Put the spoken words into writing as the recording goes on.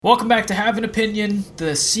Welcome back to Have an Opinion,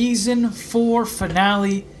 the Season 4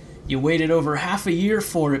 finale. You waited over half a year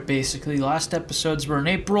for it, basically. Last episodes were in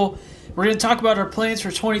April. We're going to talk about our plans for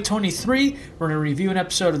 2023. We're going to review an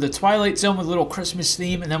episode of The Twilight Zone with a little Christmas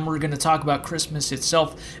theme, and then we're going to talk about Christmas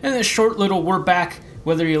itself and a short little We're Back,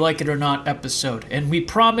 whether you like it or not episode. And we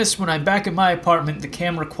promise when I'm back in my apartment, the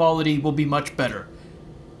camera quality will be much better.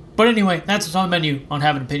 But anyway, that's what's on the menu on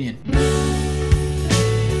Have an Opinion.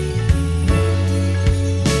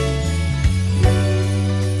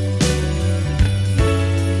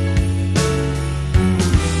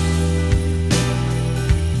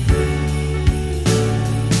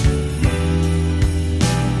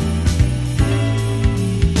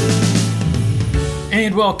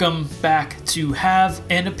 And welcome back to Have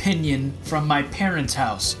an Opinion from my parents'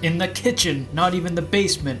 house, in the kitchen, not even the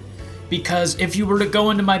basement. Because if you were to go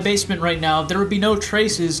into my basement right now, there would be no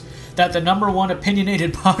traces that the #1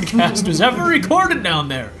 opinionated podcast was ever recorded down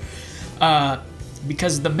there.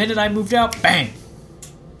 Because the minute I moved out, bang!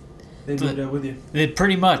 They moved out with you. It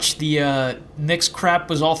pretty much. The Nick's crap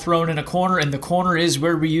was all thrown in a corner, and the corner is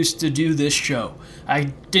where we used to do this show. I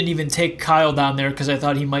didn't even take Kyle down there because I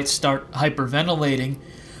thought he might start hyperventilating.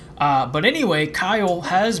 But anyway, Kyle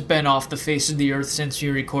has been off the face of the earth since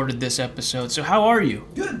you recorded this episode. So how are you?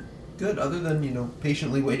 Good. Other than,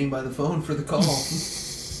 patiently waiting by the phone for the call.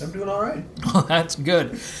 I'm doing all right. Well, that's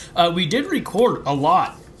good. We did record a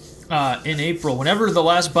lot in April. Whenever the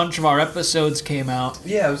last bunch of our episodes came out.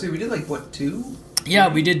 Yeah, I would say we did 2? Yeah,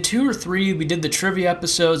 we did 2 or 3. We did the trivia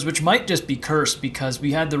episodes, which might just be cursed because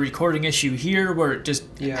we had the recording issue here where it just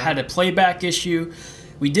had a playback issue.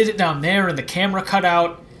 We did it down there and the camera cut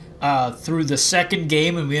out through the second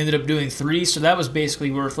game, and we ended up doing 3, so that was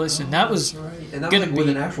basically worthless. And that was right. And that was with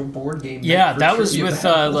an actual board game. Yeah, that was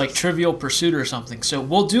with Trivial Pursuit or something. So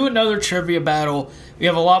we'll do another trivia battle. We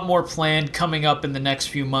have a lot more planned coming up in the next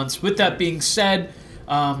few months. With that being said,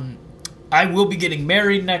 I will be getting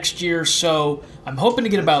married next year, so I'm hoping to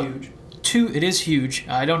get about huge. 2. It is huge.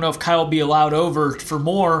 I don't know if Kyle will be allowed over for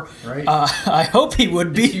more. Right. I hope he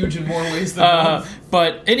would be. It's huge in more ways than one.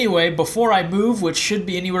 But anyway, before I move, which should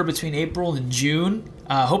be anywhere between April and June,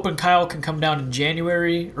 hoping Kyle can come down in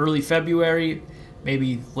January, early February,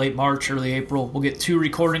 maybe late March, early April. We'll get 2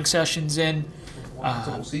 recording sessions in. Wow,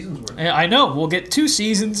 the whole season's worth. I know. We'll get 2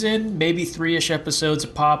 seasons in, maybe 3-ish episodes a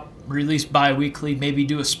pop, released bi-weekly, maybe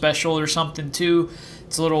do a special or something too.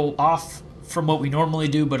 It's a little off from what we normally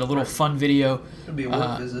do, but a little fun video. It'll be a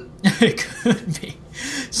work visit. It could be.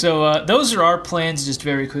 So those are our plans, just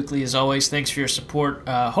very quickly, as always. Thanks for your support.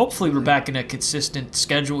 Hopefully we're back in a consistent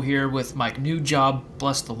schedule here with my new job.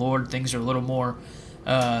 Bless the Lord. Things are a little more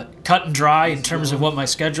cut and dry in terms of what my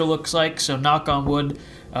schedule looks like. So knock on wood,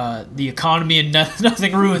 the economy and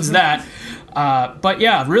nothing ruins that. But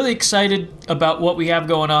yeah, really excited about what we have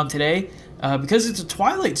going on today. Because it's a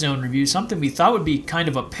Twilight Zone review, something we thought would be kind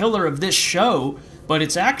of a pillar of this show, but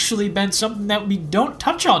it's actually been something that we don't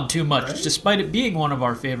touch on too much, despite it being one of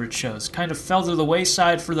our favorite shows. Kind of fell to the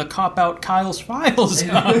wayside for the cop-out Kyle's Files.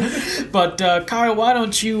 But Kyle, why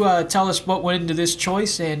don't you tell us what went into this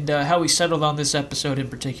choice and how we settled on this episode in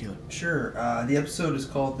particular? Sure. The episode is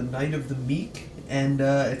called The Night of the Meek, and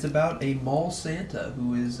it's about a mall Santa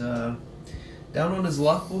who is down on his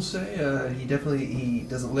luck, we'll say. He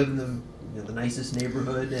doesn't live in the nicest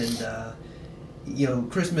neighborhood, and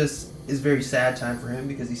Christmas is a very sad time for him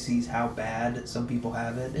because he sees how bad some people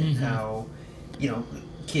have it, and how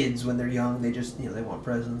kids when they're young, they just they want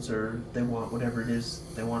presents or they want whatever it is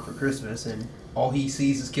they want for Christmas, and all he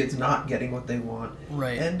sees is kids not getting what they want.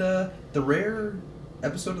 Right. And the rare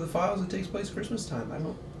episode of the Files that takes place Christmas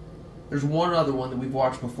time, there's one other one that we've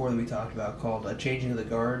watched before that we talked about called Changing of the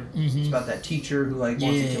Guard. It's about that teacher who wants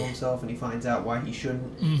to kill himself and he finds out why he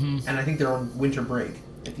shouldn't. And I think they're on winter break,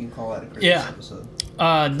 if you can call that a Christmas episode.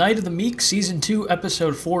 Night of the Meek, Season 2,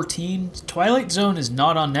 Episode 14. Twilight Zone is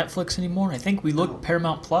not on Netflix anymore. I think we looked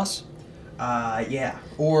Paramount Plus. Yeah.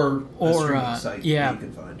 Or a streaming site that you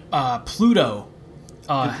can find. Pluto.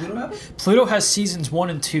 Did Pluto have it? Pluto has Seasons 1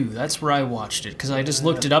 and 2. That's where I watched it, because I just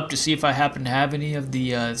looked it up to see if I happened to have any of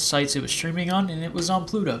the sites it was streaming on, and it was on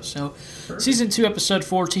Pluto. So, perfect. Season 2, Episode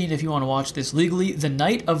 14, if you want to watch this legally. The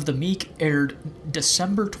Night of the Meek aired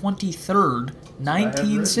December 23rd,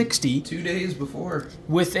 1960. 2 days before.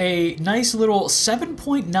 With a nice little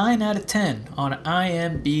 7.9 out of 10 on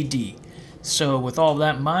IMDb. So, with all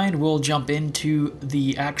that in mind, we'll jump into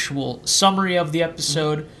the actual summary of the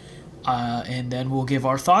episode. And then we'll give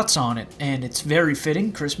our thoughts on it. And it's very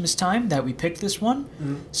fitting, Christmas time, that we picked this one.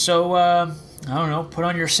 So, I don't know, put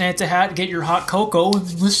on your Santa hat, get your hot cocoa,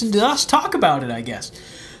 and listen to us talk about it, I guess.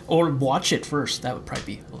 or watch it first. That would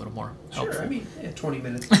probably be a little more helpful. Sure, I mean, 20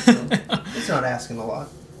 minutes. It's not asking a lot.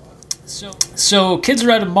 So kids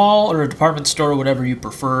are at a mall or a department store, whatever you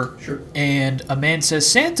prefer. Sure. And a man says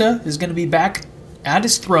Santa is going to be back at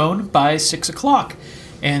his throne by 6 o'clock.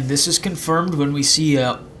 And this is confirmed when we see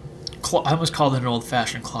I almost called it an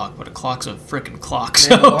old-fashioned clock, but a clock's a frickin' clock.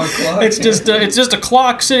 So it's just a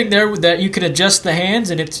clock sitting there that you can adjust the hands,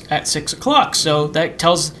 and it's at 6 o'clock. So that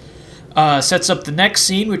sets up the next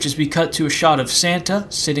scene, which is we cut to a shot of Santa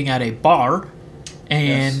sitting at a bar,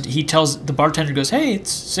 and he tells the bartender, goes, "Hey,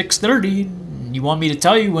 it's 6:30. You want me to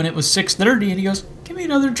tell you when it was 6:30?" And he goes, "Give me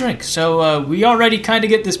another drink." So we already kind of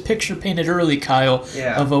get this picture painted early, Kyle,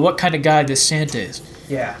 of what kind of guy this Santa is.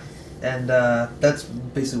 Yeah. And that's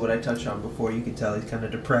basically what I touched on before. You can tell he's kind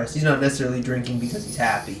of depressed. He's not necessarily drinking because he's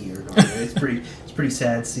happy or not. It's pretty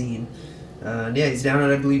sad scene. And yeah, he's down at,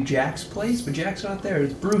 I believe, Jack's place, but Jack's not there.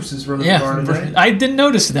 It's Bruce is running the bar tonight. I didn't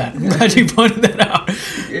notice that. I'm glad you pointed that out.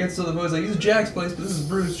 Yeah, so the boy's like, "This is Jack's place, but this is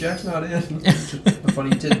Bruce. Jack's not in." Just a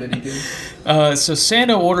funny tidbit he did. So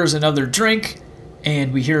Santa orders another drink,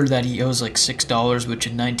 and we hear that he owes like $6, which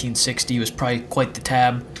in 1960 was probably quite the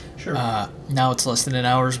tab. Sure. Now it's less than an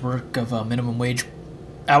hour's work of a minimum wage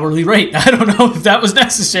hourly rate. I don't know if that was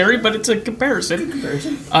necessary, but it's a comparison.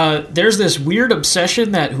 There's this weird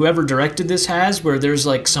obsession that whoever directed this has, where there's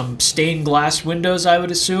like some stained glass windows, I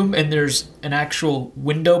would assume, and there's an actual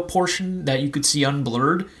window portion that you could see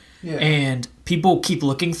unblurred. Yeah. And people keep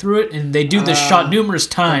looking through it, and they do this shot numerous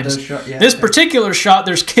times. This particular shot,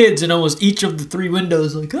 there's kids in almost each of the three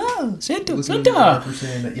windows, like, "Oh, Santa, Santa!"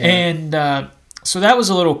 And so that was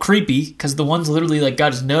a little creepy, because the one's literally like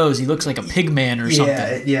got his nose. He looks like a pig man or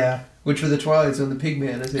something. Yeah. Which for the Twilight Zone, the pig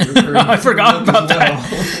man, as they refer to I forgot about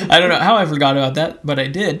that. I don't know how I forgot about that, but I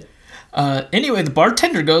did. Anyway, the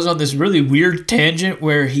bartender goes on this really weird tangent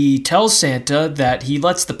where he tells Santa that he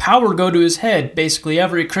lets the power go to his head basically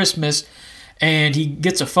every Christmas, and he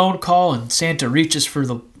gets a phone call, and Santa reaches for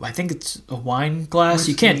I think it's a wine glass.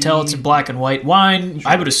 Whiskey. You can't tell, it's in black and white wine.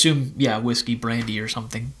 Sure. I would assume, whiskey, brandy, or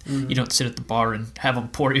something. Mm-hmm. You don't sit at the bar and have them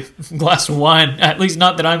pour you a glass of wine, at least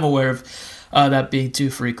not that I'm aware of that being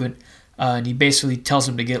too frequent. And he basically tells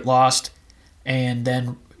him to get lost, and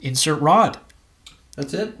then insert Rod.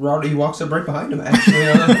 That's it. Rod, he walks up right behind him,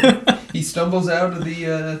 actually. He stumbles out of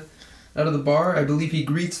the bar. I believe he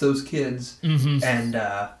greets those kids, and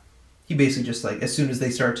he basically just, like, as soon as they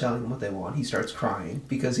start telling him what they want, he starts crying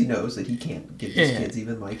because he knows that he can't give these kids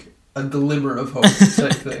even, like, a glimmer of hope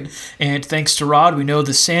type thing. And thanks to Rod, we know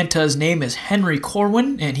the Santa's name is Henry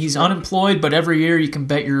Corwin, and he's unemployed, but every year you can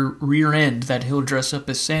bet your rear end that he'll dress up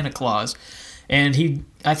as Santa Claus. And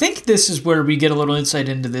I think this is where we get a little insight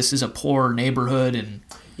into this is a poor neighborhood and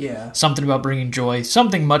something about bringing joy,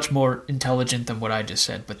 something much more intelligent than what I just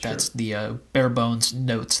said, but that's the bare bones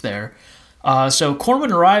notes there. So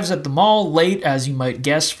Corwin arrives at the mall late, as you might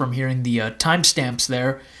guess from hearing the timestamps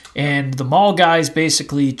there, and the mall guy's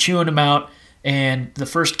basically chewing him out, and the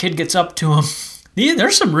first kid gets up to him.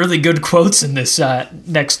 There's some really good quotes in this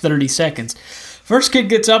next 30 seconds. First kid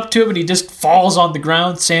gets up to him, and he just falls on the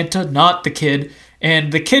ground. Santa, not the kid.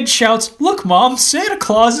 And the kid shouts, "Look, Mom, Santa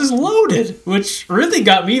Claus is loaded," which really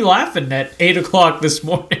got me laughing at 8 o'clock this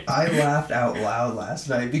morning. I laughed out loud last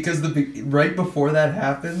night because right before that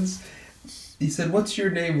happens, he said, "What's your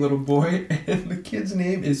name, little boy?" And the kid's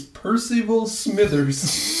name is Percival Smithers.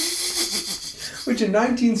 Which in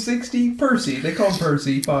 1960, Percy. They call him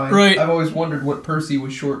Percy, fine. Right. I've always wondered what Percy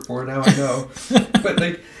was short for, now I know. But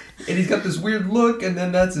and he's got this weird look, and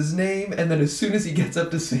then that's his name, and then as soon as he gets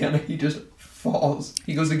up to Santa, he just falls.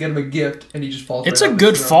 He goes to get him a gift, and he just falls. It's a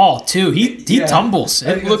good fall, too. He tumbles.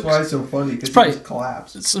 I think that's why it's so funny, because he just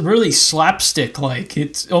collapsed. It's really slapstick-like.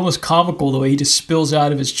 It's almost comical the way he just spills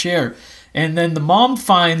out of his chair. And then the mom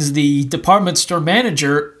finds the department store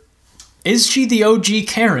manager. Is she the OG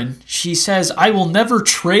Karen? She says, "I will never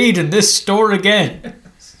trade in this store again."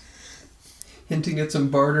 Hinting at some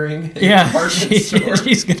bartering.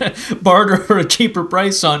 She's going to barter for a cheaper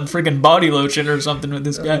price on friggin' body lotion or something with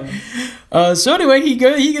this guy. So anyway, he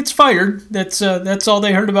gets fired. That's all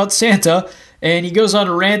they heard about Santa. And he goes on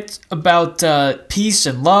a rant about peace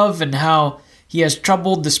and love and how he has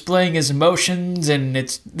trouble displaying his emotions. And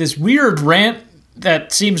it's this weird rant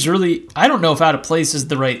that seems really, I don't know if out of place is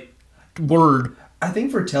the right word. I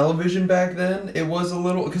think for television back then, it was a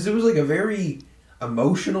little, because it was like a very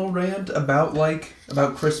emotional rant about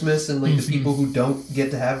Christmas and like the people who don't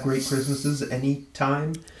get to have great Christmases any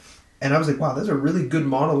time. And I was like, wow, that's a really good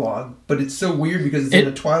monologue. But it's so weird because it's in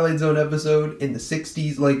a Twilight Zone episode in the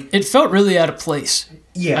 60s. Like, it felt really out of place.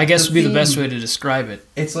 Yeah. I guess would be the best way to describe it.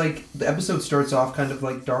 It's like the episode starts off kind of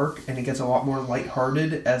like dark and it gets a lot more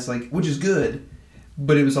lighthearted as like, which is good.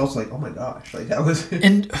 But it was also like, oh my gosh, like that was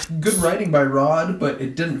good writing by Rod, but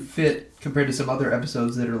it didn't fit compared to some other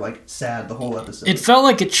episodes that are like sad the whole episode. It felt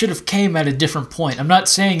like it should have came at a different point. I'm not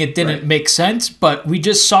saying it didn't make sense, but we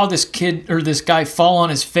just saw this kid or this guy fall on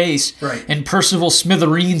his face, and Percival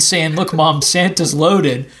Smithereens saying, "Look, Mom, Santa's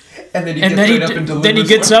loaded." And then he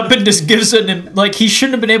gets up and just gives it, like, he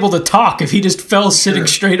shouldn't have been able to talk if he just fell sitting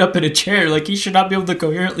straight up in a chair. Like, he should not be able to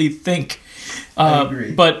coherently think. I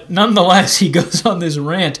agree. But nonetheless, he goes on this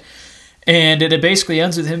rant, and it basically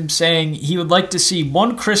ends with him saying he would like to see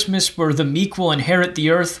one Christmas where the meek will inherit the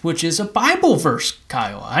earth, which is a Bible verse,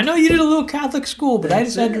 Kyle. I know you did a little Catholic school, but I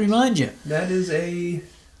just had to remind you. That is a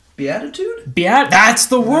beatitude? That's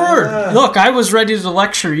the word. Look, I was ready to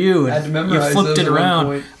lecture you, and you flipped it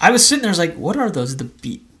around. I was sitting there, I was like, what are those?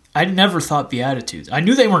 I never thought Beatitudes. I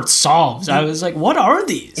knew they weren't Psalms. I was like, what are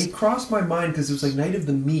these? It crossed my mind because it was like Night of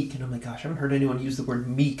the Meek, and I'm like, gosh, I haven't heard anyone use the word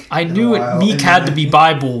meek. I knew meek had to be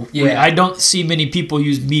Bible. Yeah. I don't see many people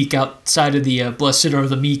use meek outside of the Blessed are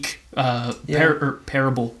the Meek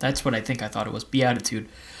parable. That's what I think I thought it was, Beatitude.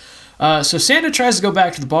 So Santa tries to go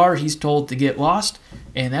back to the bar. He's told to get lost,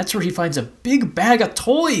 and that's where he finds a big bag of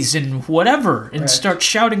toys and whatever, and starts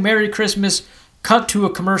shouting Merry Christmas. Cut to a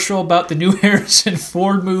commercial about the new Harrison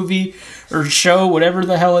Ford movie or show, whatever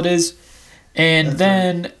the hell it is. And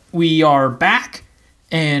then we are back,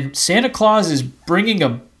 and Santa Claus is bringing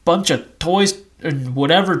a bunch of toys and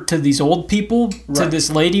whatever to these old people, to this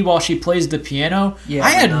lady while she plays the piano. Yeah, I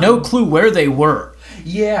had no clue where they were.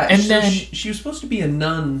 Yeah, and then she was supposed to be a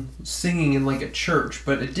nun singing in like a church,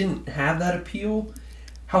 but it didn't have that appeal.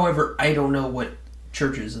 However, I don't know what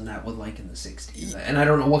churches and that would like in the 60s, and I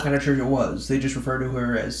don't know what kind of church it was. They just refer to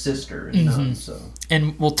her as sister and nun.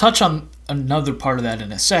 And we'll touch on another part of that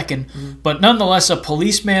in a second, but nonetheless, a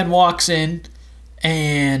policeman walks in,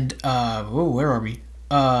 and where are we?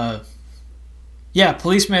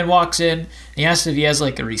 Policeman walks in, and he asks if he has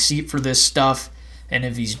like a receipt for this stuff and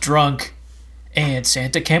if he's drunk, and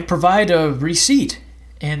Santa can't provide a receipt.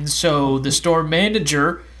 And so the store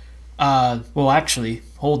manager,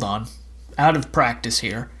 hold on, out of practice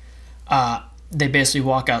here, they basically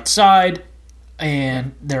walk outside,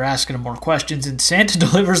 and they're asking him more questions, and Santa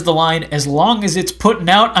delivers the line, "As long as it's putting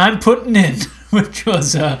out, I'm putting in," which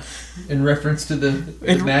was in reference to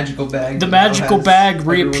the magical bag. The magical bag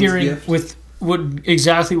reappearing with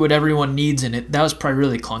exactly what everyone needs in it. That was probably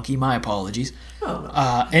really clunky. My apologies. Oh,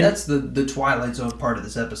 no. And that's the Twilight Zone part of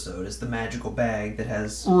this episode, is the magical bag that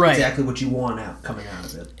has exactly what you want coming out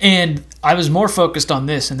of it. And I was more focused on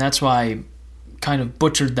this, and that's why I kind of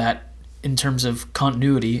butchered that in terms of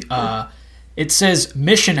continuity. It says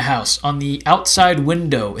Mission House on the outside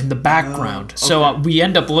window in the background. So we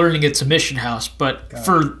end up learning it's a mission house, but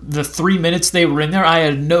for the 3 minutes they were in there, I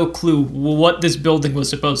had no clue what this building was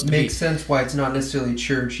supposed to be. Makes sense why it's not necessarily a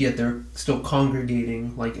church, yet they're still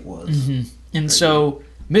congregating like it was. Mm-hmm. And so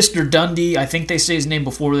Mr. Dundee, I think they say his name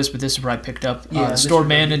before this, but this is where I picked up. Store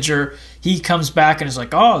manager, he comes back and is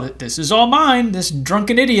like, "Oh, this is all mine. This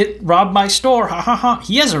drunken idiot robbed my store. Ha ha ha."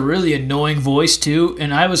 He has a really annoying voice too,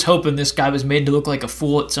 and I was hoping this guy was made to look like a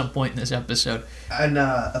fool at some point in this episode. And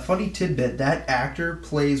a funny tidbit, that actor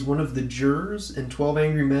plays one of the jurors in 12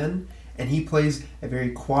 Angry Men, and he plays a very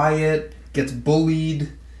quiet, gets bullied,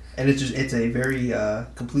 and it's a very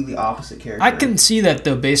completely opposite character. I can see that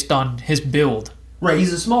though, based on his build. Right,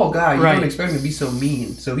 he's a small guy. You don't expect him to be so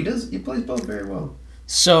mean. So he plays both very well.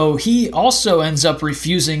 So he also ends up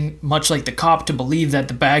refusing, much like the cop, to believe that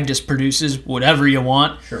the bag just produces whatever you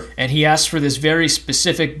want. Sure. And he asks for this very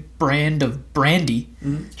specific brand of brandy.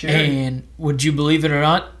 Mm-hmm. And would you believe it or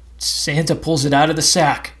not, Santa pulls it out of the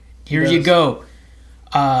sack. Here you go.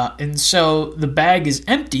 And so the bag is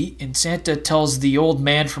empty, and Santa tells the old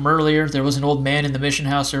man from earlier, there was an old man in the mission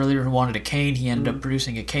house earlier who wanted a cane. He ended up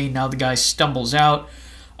producing a cane. Now the guy stumbles out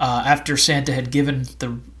after Santa had given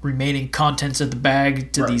the remaining contents of the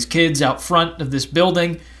bag to these kids out front of this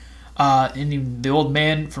building. And the old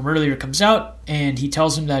man from earlier comes out, and he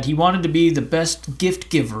tells him that he wanted to be the best gift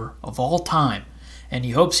giver of all time, and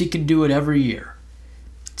he hopes he can do it every year.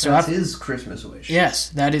 So that's his Christmas wish. Yes,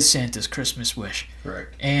 that is Santa's Christmas wish.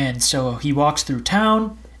 Correct. And so he walks through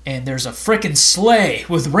town, and there's a frickin' sleigh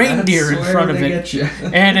with reindeer in front of it,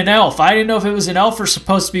 and an elf. I didn't know if it was an elf or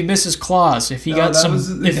supposed to be Mrs. Claus. If he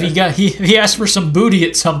he asked for some booty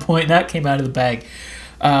at some point, and that came out of the bag.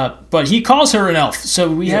 But he calls her an elf, so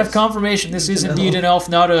we have confirmation this is indeed an elf,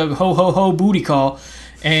 not a ho ho ho booty call.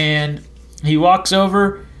 And he walks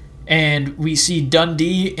over, and we see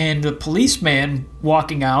Dundee and the policeman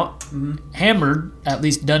walking out, hammered. At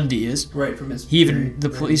least Dundee is. Right, from his...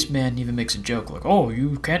 The policeman even makes a joke like, "Oh,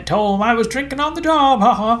 you can't tell him I was drinking on the job,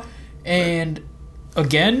 haha." And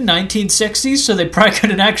again, 1960s, so they probably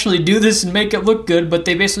couldn't actually do this and make it look good, but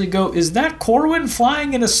they basically go, "Is that Corwin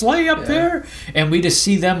flying in a sleigh up there?" And we just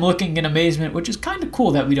see them looking in amazement, which is kind of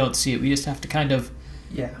cool that we don't see it. We just have to kind of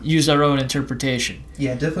use our own interpretation.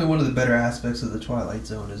 Yeah, definitely one of the better aspects of the Twilight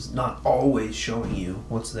Zone is not always showing you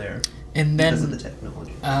what's there. And then because of the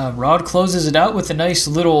technology. Rod closes it out with a nice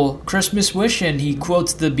little Christmas wish, and he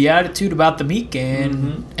quotes the Beatitude about the meek,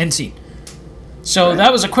 and end scene. So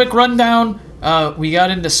that was a quick rundown. We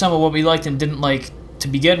got into some of what we liked and didn't like to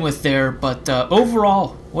begin with there, but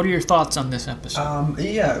overall, what are your thoughts on this episode?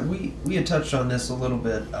 We had touched on this a little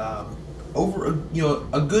bit. A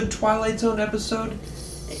good Twilight Zone episode.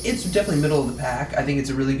 It's definitely middle of the pack. I think it's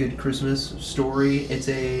a really good Christmas story. It's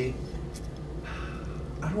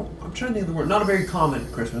I'm trying to think of the word. Not a very common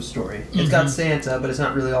Christmas story. It's got Santa, but it's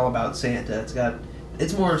not really all about Santa.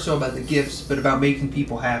 It's more so about the gifts, but about making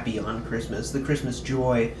people happy on Christmas. The Christmas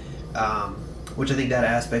joy, which I think that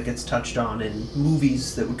aspect gets touched on in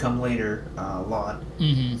movies that would come later a lot.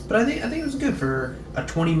 But I think it was good for a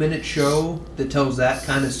 20-minute show that tells that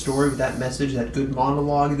kind of story with that message, that good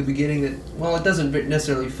monologue at the beginning that, while it doesn't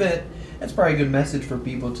necessarily fit, that's probably a good message for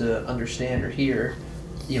people to understand or hear,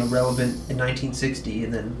 relevant in 1960,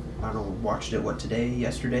 and then, I don't know, watched it,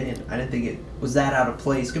 yesterday, and I didn't think it was that out of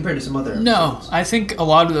place compared to some other episodes. No, I think a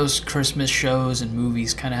lot of those Christmas shows and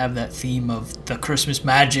movies kind of have that theme of the Christmas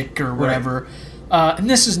magic or whatever, and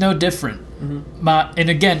this is no different. And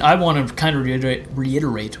again, I want to kind of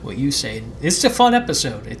reiterate what you say. It's a fun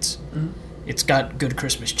episode. It's got good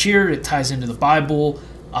Christmas cheer. It ties into the Bible.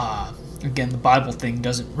 Again, the Bible thing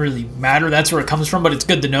doesn't really matter. That's where it comes from, but it's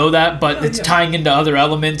good to know that. But it's tying into other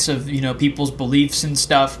elements of, people's beliefs and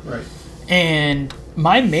stuff. Right. And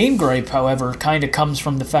my main gripe, however, kind of comes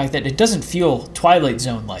from the fact that it doesn't feel Twilight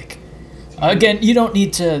Zone-like. Again, you don't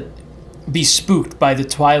need to be spooked by the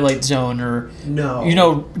Twilight Zone or,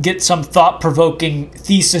 get some thought-provoking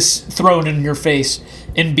thesis thrown in your face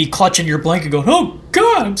and be clutching your blanket going, "Oh,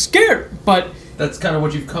 God, I'm scared." But that's kind of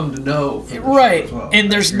what you've come to know from the right. show as well.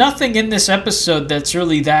 And there's nothing in this episode that's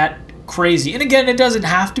really that crazy. And again, it doesn't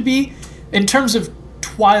have to be. In terms of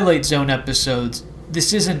Twilight Zone episodes,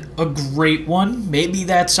 this isn't a great one. Maybe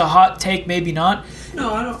that's a hot take, maybe not.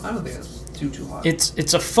 No, I don't think that's too hot.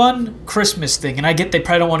 It's a fun Christmas thing, and I get they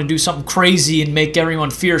probably don't want to do something crazy and make everyone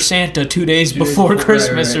fear Santa 2 days before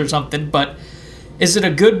Christmas or something, but is it a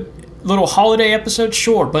good little holiday episode?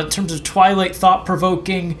 Sure, but in terms of Twilight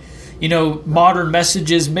thought-provoking, modern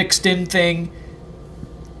messages mixed in thing,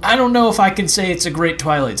 I don't know if I can say it's a great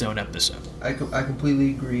Twilight Zone episode. I completely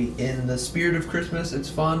agree. In the spirit of Christmas, it's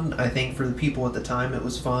fun. I think for the people at the time, it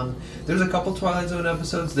was fun. There's a couple Twilight Zone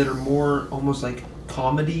episodes that are more almost like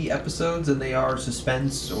comedy episodes than they are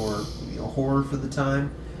suspense or horror for the time.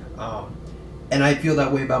 And I feel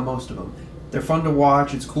that way about most of them. They're fun to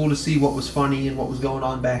watch. It's cool to see what was funny and what was going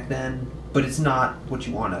on back then. But it's not what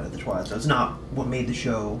you want out of the Twilight Zone. It's not what made the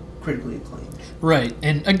show critically acclaimed. Right.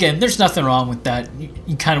 And again, there's nothing wrong with that.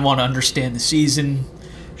 You kind of want to understand the season.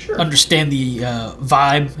 Sure. Understand the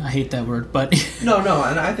vibe. I hate that word, but no,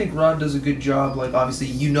 and I think Rod does a good job. Like, obviously,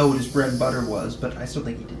 what his bread and butter was, but I still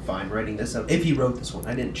think he did fine writing this up. If he wrote this one,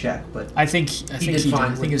 I didn't check, but I think he did.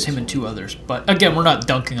 I think it was him and two others. But again, we're not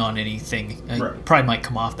dunking on anything. It probably might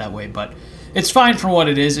come off that way, but it's fine for what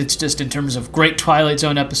it is. It's just in terms of great Twilight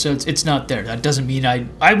Zone episodes, it's not there. That doesn't mean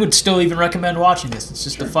I would still even recommend watching this. It's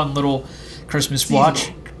just a fun little Christmas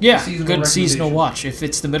watch. Yeah, good seasonal watch. If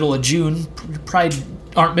it's the middle of June, you probably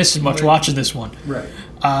aren't missing much watching this one. Right.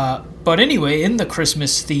 But anyway, in the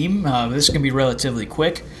Christmas theme, this is going to be relatively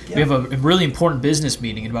quick. Yeah. We have a really important business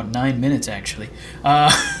meeting in about 9 minutes, actually.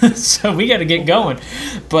 So we got to get going.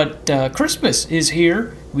 But Christmas is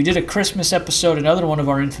here. We did a Christmas episode, another one of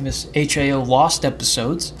our infamous HAO Lost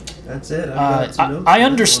episodes. That's it. I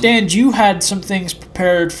understand you had some things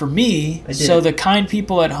prepared for me, so the kind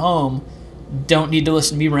people at home don't need to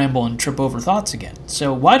listen to me ramble and trip over thoughts again.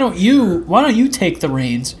 So why don't you take the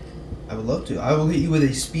reins? I would love to. I will hit you with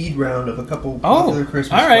a speed round of a couple popular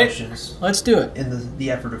Christmas questions. Let's do it. In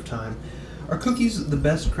the effort of time. Are cookies the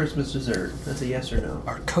best Christmas dessert? That's a yes or no.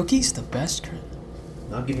 Are cookies the best?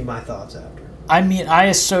 I'll give you my thoughts after. I mean, I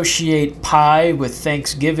associate pie with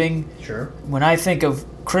Thanksgiving. Sure. When I think of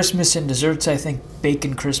Christmas and desserts, I think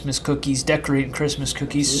baking Christmas cookies, decorating Christmas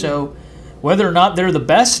cookies. Absolutely. So whether or not they're the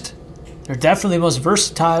best, they're definitely the most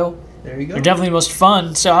versatile. There you go. They're definitely the most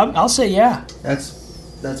fun. So I'll say yeah. That's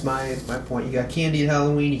That's my point. You got candy at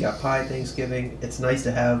Halloween, you got pie Thanksgiving. It's nice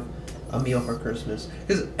to have a meal for Christmas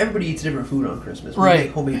because everybody eats different food on Christmas. We Right.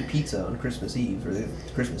 make homemade pizza on Christmas Eve or the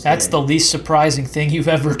Christmas That's Day. the least surprising thing you've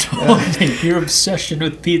ever told me. Your obsession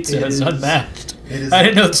with pizza It is is. unmatched. It is. I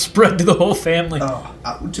didn't know it spread to the whole family.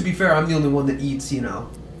 To be fair, I'm the only one that eats,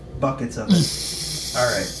 buckets of it. All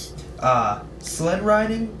right. Sled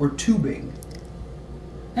riding or tubing?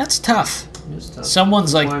 That's tough. Just tough.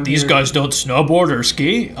 Someone's like, I'm these here- guys don't snowboard or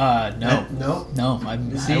ski. No. No. I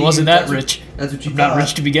wasn't that that's what- rich. That's what you I'm thought. not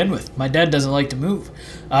rich to begin with. My dad doesn't like to move.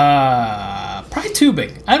 Probably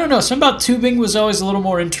tubing. I don't know. Something about tubing was always a little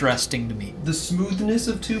more interesting to me. The smoothness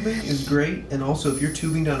of tubing is great, and also if you're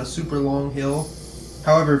tubing down a super long hill.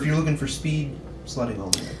 However, if you're looking for speed, sledding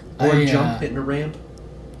only. Or a jump, hitting a ramp.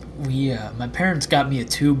 My parents got me a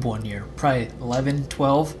tube one year, probably 11,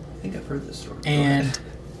 12. I think I've heard this story. Go And ahead.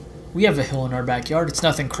 we have a hill in our backyard. It's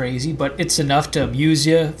nothing crazy, but it's enough to amuse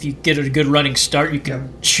you. If you get a good running start, you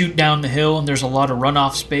can shoot down the hill, and there's a lot of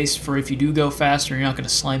runoff space for if you do go faster, you're not going to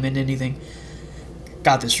slam into anything.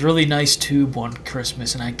 Got this really nice tube one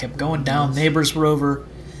Christmas, and I kept going down. Neighbors were over,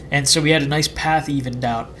 and so we had a nice path evened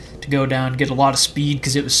out to go down, get a lot of speed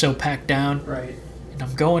because it was so packed down. Right. And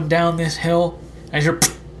I'm going down this hill, and I hear,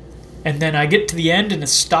 and then I get to the end, and it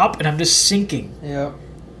stopped, and I'm just sinking. Yep.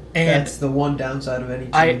 And That's the one downside of any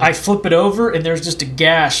tube. I flip it over, and there's just a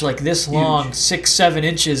gash like this long, Huge. 6-7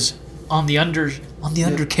 inches on the undercarriage. The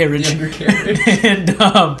undercarriage. And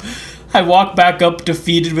I walk back up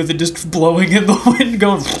defeated with it just blowing in the wind,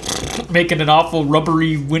 going making an awful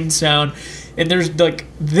rubbery wind sound. And there's like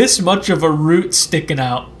this much of a root sticking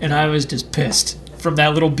out, and I was just pissed from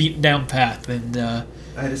that little beaten down path. And I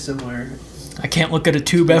had a similar. I can't look at a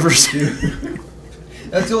tube ever since.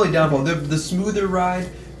 That's the only downfall. The smoother ride,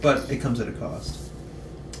 but it comes at a cost.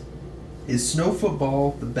 Is snow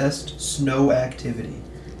football the best snow activity?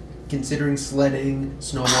 Considering sledding,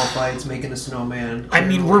 snowball fights, making a snowman. I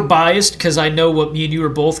mean, we're biased because I know what me and you are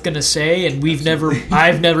both gonna say, and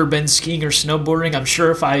I've never been skiing or snowboarding. I'm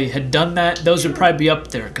sure if I had done that, those would probably be up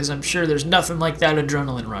there because I'm sure there's nothing like that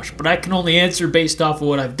adrenaline rush. But I can only answer based off of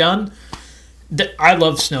what I've done. I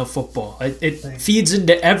love snow football. It feeds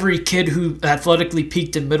into every kid who athletically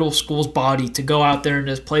peaked in middle school's body to go out there and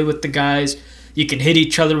just play with the guys. You can hit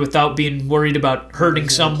each other without being worried about hurting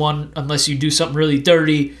someone unless you do something really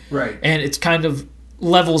dirty. Right. And it's kind of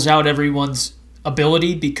levels out everyone's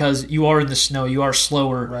ability because you are in the snow, you are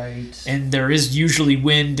slower. Right. And there is usually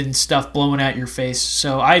wind and stuff blowing at your face.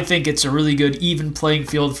 So I think it's a really good even playing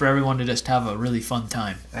field for everyone to just have a really fun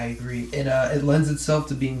time. I agree. It lends itself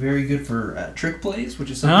to being very good for trick plays, which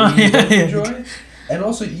is something you both enjoy. And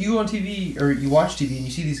also, you on TV, or you watch TV, and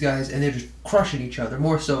you see these guys, and they're just crushing each other,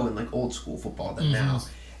 more so in like old school football than now.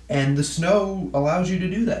 And the snow allows you to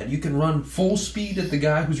do that. You can run full speed at the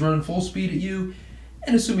guy who's running full speed at you,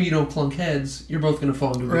 and assuming you don't clunk heads, you're both going to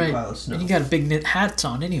fall into a big pile of snow. And you got big knit hats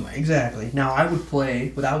on anyway. Exactly. Now, I would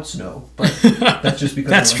play without snow, but that's just because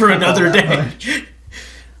That's I like for football another that day. much.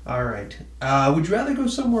 All right. Would you rather go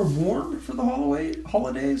somewhere warm for the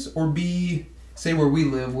holidays, or be, say, where we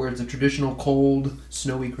live, where it's a traditional cold,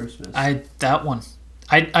 snowy Christmas? That one.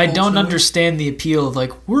 I don't snowy? understand the appeal of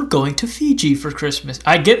like, we're going to Fiji for Christmas.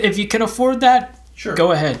 I get if you can afford that, Sure.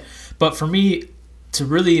 go ahead. But for me, to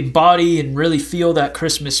really embody and really feel that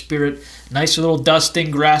Christmas spirit, nice little dusting,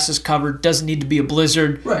 grass is covered, doesn't need to be a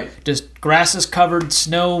blizzard. Right. Just grass is covered,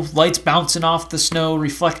 snow, lights bouncing off the snow,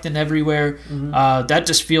 reflecting everywhere. That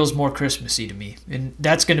just feels more Christmassy to me. And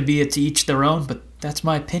that's going to be it to each their own, but that's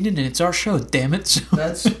my opinion, and it's our show, damn it. So.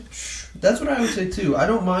 That's what I would say, too. I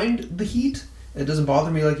don't mind the heat. It doesn't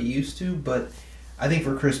bother me like it used to, but I think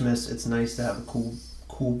for Christmas, it's nice to have a cool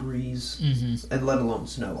breeze, and let alone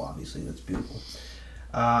snow, obviously. That's beautiful.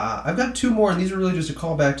 I've got two more, and these are really just a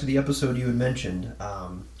callback to the episode you had mentioned.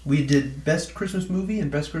 We did Best Christmas Movie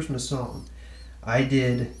and Best Christmas Song. I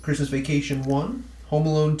did Christmas Vacation 1, Home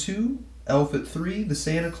Alone 2, Elf at 3, The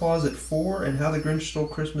Santa Claus at 4, and How the Grinch Stole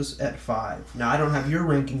Christmas at 5. Now, I don't have your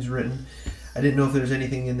rankings written. I didn't know if there's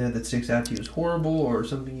anything in there that sticks out to you as horrible or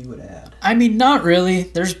something you would add. I mean, not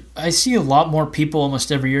really. I see a lot more people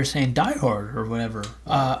almost every year saying Die Hard or whatever.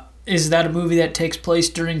 Is that a movie that takes place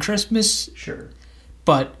during Christmas? Sure.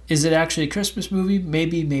 But is it actually a Christmas movie?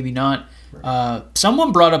 Maybe, maybe not.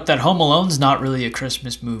 Someone brought up that Home Alone's not really a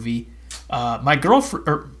Christmas movie. My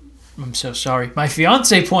girlfriend, I'm so sorry, my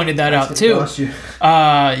fiance pointed that out too. Cost you.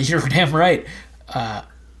 You're damn right.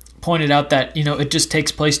 pointed out that, it just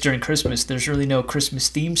takes place during Christmas. There's really no Christmas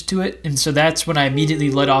themes to it. And so that's when I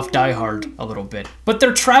immediately let off Die Hard a little bit. But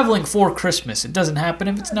they're traveling for Christmas. It doesn't happen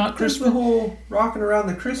if it's not There's Christmas. the whole rocking around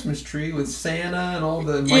the Christmas tree with Santa and all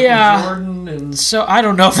the Michael Jordan. And So I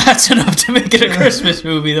don't know if that's enough to make it a Christmas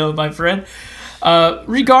movie, though, my friend.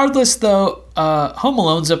 Regardless, though, Home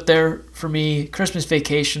Alone's up there for me. Christmas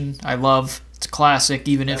Vacation, I love. It's a classic,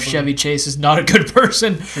 even if Chevy Chase is not a good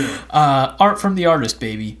person. Sure. Art from the artist,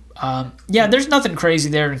 baby. There's nothing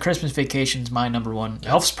crazy there, and Christmas Vacation's my number one.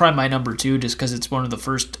 Elf's probably my number two, just because it's one of the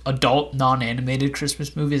first adult non-animated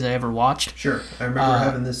Christmas movies I ever watched. Sure, I remember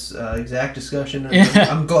having this exact discussion. And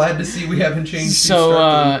I'm glad to see we haven't changed. So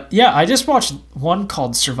I just watched one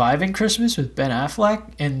called Surviving Christmas with Ben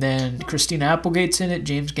Affleck, and then Christina Applegate's in it,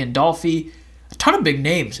 James Gandolfini, a ton of big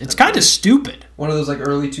names. It's kind of stupid. One of those like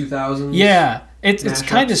early 2000s. Yeah, it's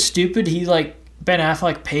kind of mashups. stupid. Ben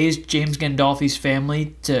Affleck pays James Gandolfini's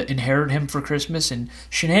family to inherit him for Christmas, and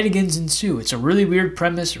shenanigans ensue. It's a really weird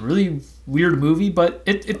premise, a really weird movie, but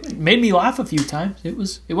it made me laugh a few times.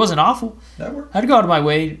 It wasn't awful. That worked. I'd go out of my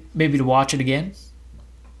way maybe to watch it again.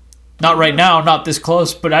 Not right now, not this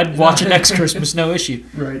close, but I'd watch it next Christmas, no issue.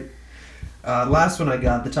 Right. Last one I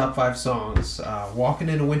got, the top 5 songs. Walking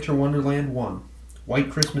in a Winter Wonderland, 1. White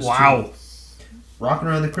Christmas 2. Rocking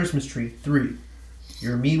Around the Christmas Tree, 3.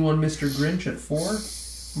 You're a Mean One, Mr. Grinch at 4.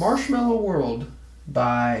 Marshmallow World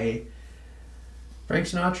by Frank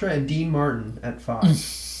Sinatra and Dean Martin at 5.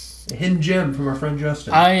 A hidden gem from our friend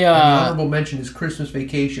Justin. And the honorable mention is Christmas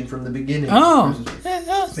Vacation from the beginning.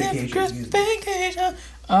 Christmas Vacation.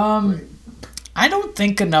 I don't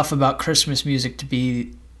think enough about Christmas music to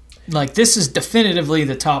be like, this is definitively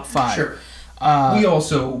the top 5. Sure. We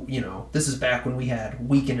also, this is back when we had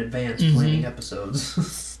week in advance planning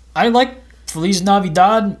episodes. I like Feliz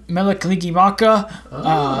Navidad, Mele Kalikimaka.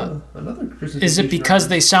 Another Christmas. Is it because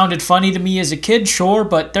they sounded funny to me as a kid? Sure,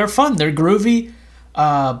 but they're fun. They're groovy.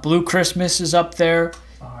 Blue Christmas is up there.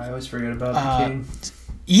 Oh, I always forget about the King.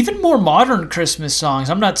 Even more modern Christmas songs.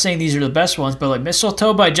 I'm not saying these are the best ones, but like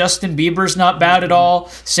Mistletoe by Justin Bieber's not bad at all.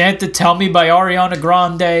 Santa Tell Me by Ariana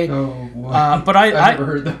Grande. Oh, boy. But I've never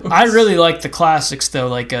heard those. I really like the classics, though,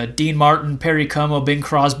 like Dean Martin, Perry Como, Bing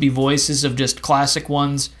Crosby voices of just classic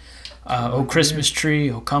ones. Oh Christmas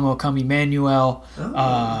Tree, O Come Emmanuel.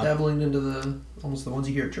 Dabbling into almost the ones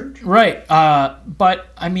you hear at church. Right. But,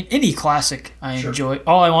 I mean, any classic I enjoy.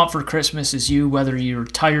 All I Want for Christmas Is You, whether you're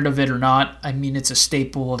tired of it or not. I mean, it's a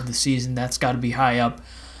staple of the season. That's got to be high up.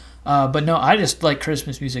 But no, I just like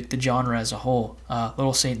Christmas music, the genre as a whole.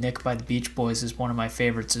 Little Saint Nick by the Beach Boys is one of my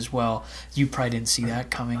favorites as well. You probably didn't see that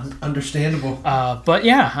coming. Understandable. But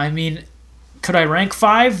yeah, I mean, could I rank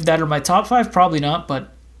 5 that are my top 5? Probably not,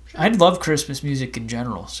 but I'd love Christmas music in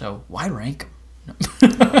general, so why rank them?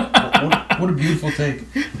 What a beautiful take.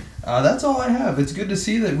 That's all I have. It's good to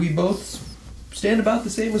see that we both stand about the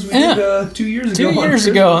same as we did 2 years ago. 2 years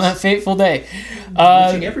ago on that fateful day.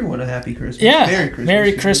 Wishing everyone a happy Christmas. Yeah,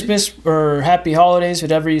 Merry Christmas. Or Happy Holidays,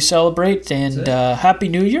 whatever you celebrate, and Happy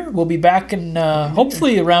New Year. We'll be back in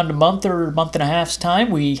hopefully around a month or a month and a half's time.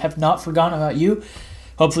 We have not forgotten about you.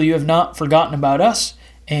 Hopefully you have not forgotten about us.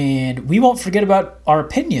 And we won't forget about our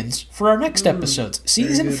opinions for our next episodes.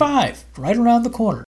 Season 5, right around the corner.